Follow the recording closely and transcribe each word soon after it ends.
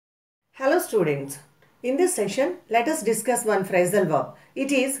Hello students. In this session, let us discuss one phrasal verb. It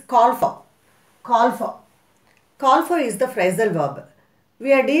is call for. Call for. Call for is the phrasal verb.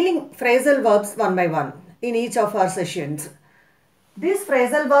 We are dealing phrasal verbs one by one in each of our sessions. This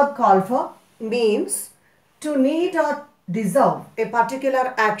phrasal verb call for means to need or deserve a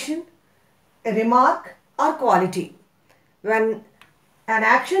particular action, a remark or quality. When an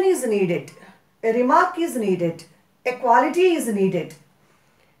action is needed, a remark is needed, a quality is needed,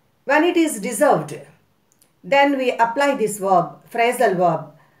 when it is deserved, then we apply this verb, phrasal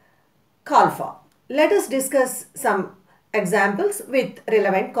verb, call for. Let us discuss some examples with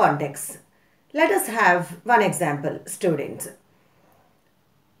relevant context. Let us have one example, students.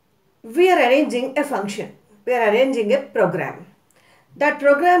 We are arranging a function. We are arranging a program. That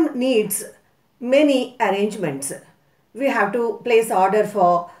program needs many arrangements. We have to place order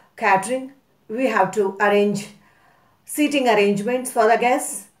for catering. We have to arrange seating arrangements for the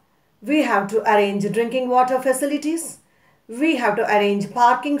guests. We have to arrange drinking water facilities. We have to arrange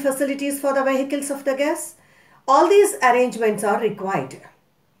parking facilities for the vehicles of the guests. All these arrangements are required.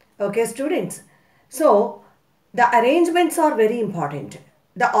 Okay, students. So, the arrangements are very important.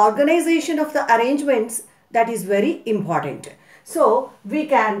 The organization of the arrangements, that is very important. So, we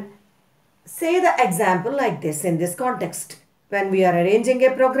can say the example like this in this context. When we are arranging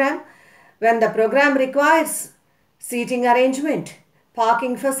a program, when the program requires seating arrangement,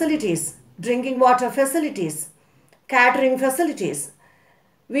 parking facilities, drinking water facilities, catering facilities,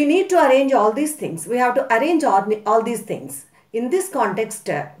 we need to arrange all these things. We have to arrange all these things. In this context,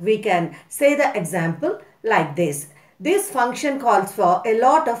 we can say the example like this. This function calls for a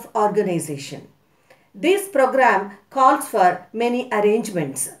lot of organization. This program calls for many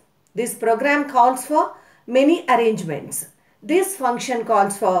arrangements. This program calls for many arrangements. This function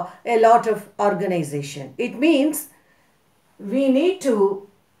calls for a lot of organization. It means we need to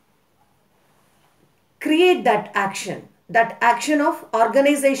create that action of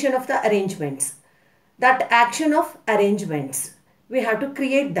organization of the arrangements, that action of arrangements. We have to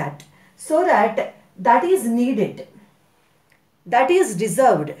create that so that is needed, that is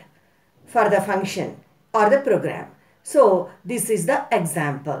deserved for the function or the program. So this is the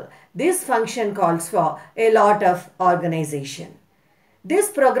example. This function calls for a lot of organization. This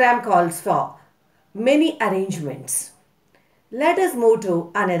program calls for many arrangements. Let us move to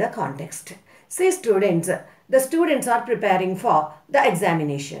another context. Say students, the students are preparing for the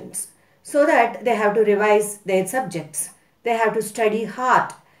examinations so that they have to revise their subjects. They have to study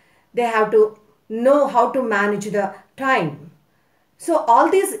hard. They have to know how to manage the time. So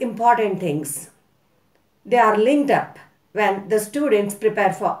all these important things, they are linked up when the students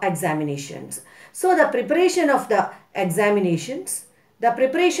prepare for examinations. So the preparation of the examinations, the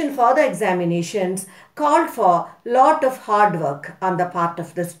preparation for the examinations called for lot of hard work on the part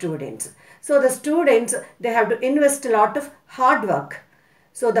of the students. So the students, they have to invest a lot of hard work.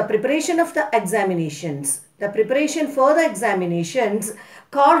 So the preparation of the examinations, the preparation for the examinations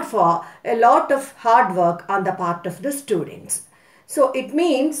called for a lot of hard work on the part of the students. So it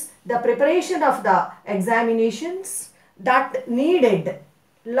means the preparation of the examinations that needed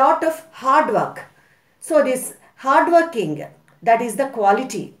lot of hard work. So this hard working, that is the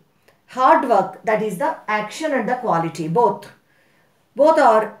quality. Hard work, that is the action and the quality. Both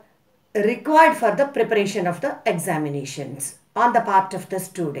are required for the preparation of the examinations on the part of the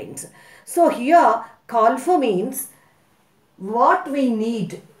students. So here call for means what we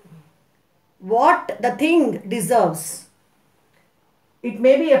need, what the thing deserves. It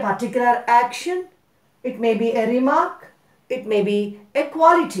may be a particular action, it may be a remark, it may be a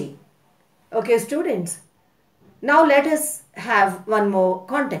quality. Okay, students. Now let us have one more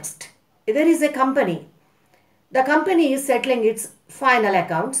context. There is a company. The company is settling its final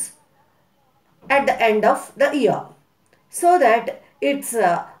accounts at the end of the year so that it's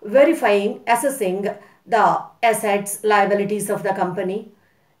verifying, assessing the assets, liabilities of the company.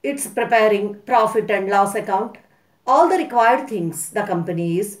 It's preparing profit and loss account. All the required things the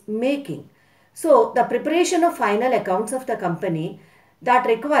company is making. So the preparation of final accounts of the company, that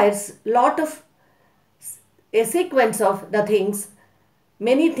requires a sequence of the things,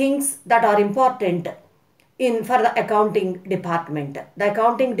 many things that are important for the accounting department. The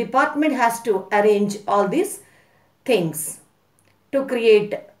accounting department has to arrange all these things to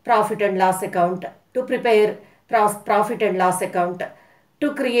create profit and loss account, to prepare profit and loss account,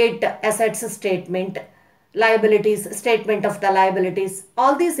 to create assets statement, liabilities, statement of the liabilities,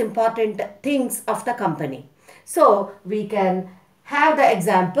 all these important things of the company. So we can have the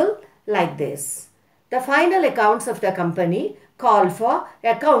example like this. The final accounts of the company call for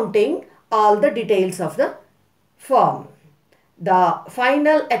accounting all the details of the firm. the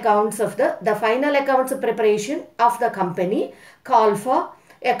final accounts preparation of the company call for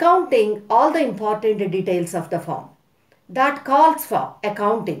accounting all the important details of the firm. That calls for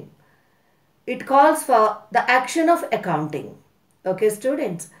accounting. It calls for the action of accounting. Okay,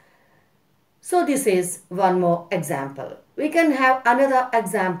 students. So this is one more example. We can have another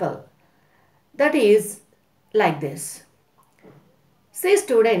example that is like this. See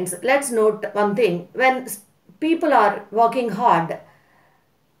students, let's note one thing. When people are working hard,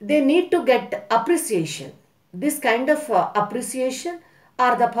 they need to get appreciation. This kind of appreciation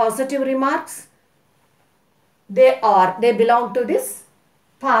are the positive remarks. They belong to this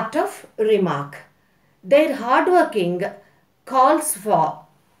part of remark. Their hard working calls for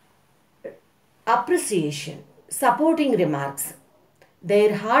appreciation, supporting remarks.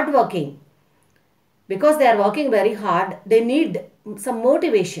 Their hard working, because they are working very hard, they need some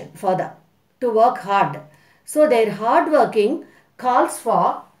motivation for them to work hard. So their hard working calls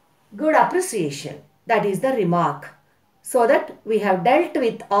for good appreciation. That is the remark. So that we have dealt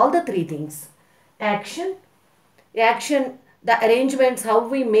with all the three things. Action, the arrangements how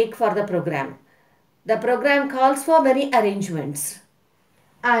we make for the program. The program calls for many arrangements.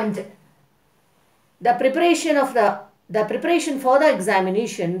 And the preparation for the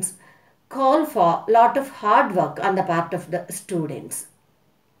examinations call for lot of hard work on the part of the students.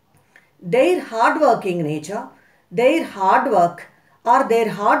 Their hard-working nature, their hard work or their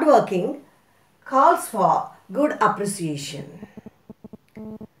hard-working calls for good appreciation.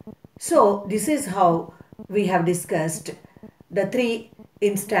 So this is how we have discussed the three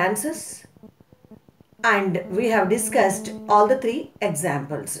instances and we have discussed all the three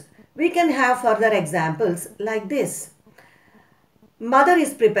examples. We can have further examples like this. Mother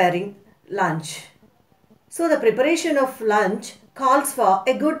is preparing lunch. So the preparation of lunch calls for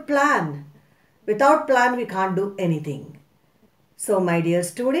a good plan. Without plan, we can't do anything. So my dear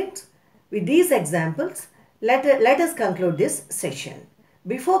students, with these examples, let us conclude this session.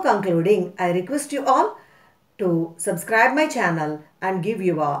 Before concluding, I request you all to subscribe my channel and give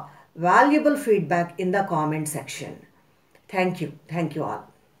your valuable feedback in the comment section. Thank you. Thank you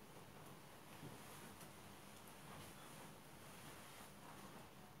all.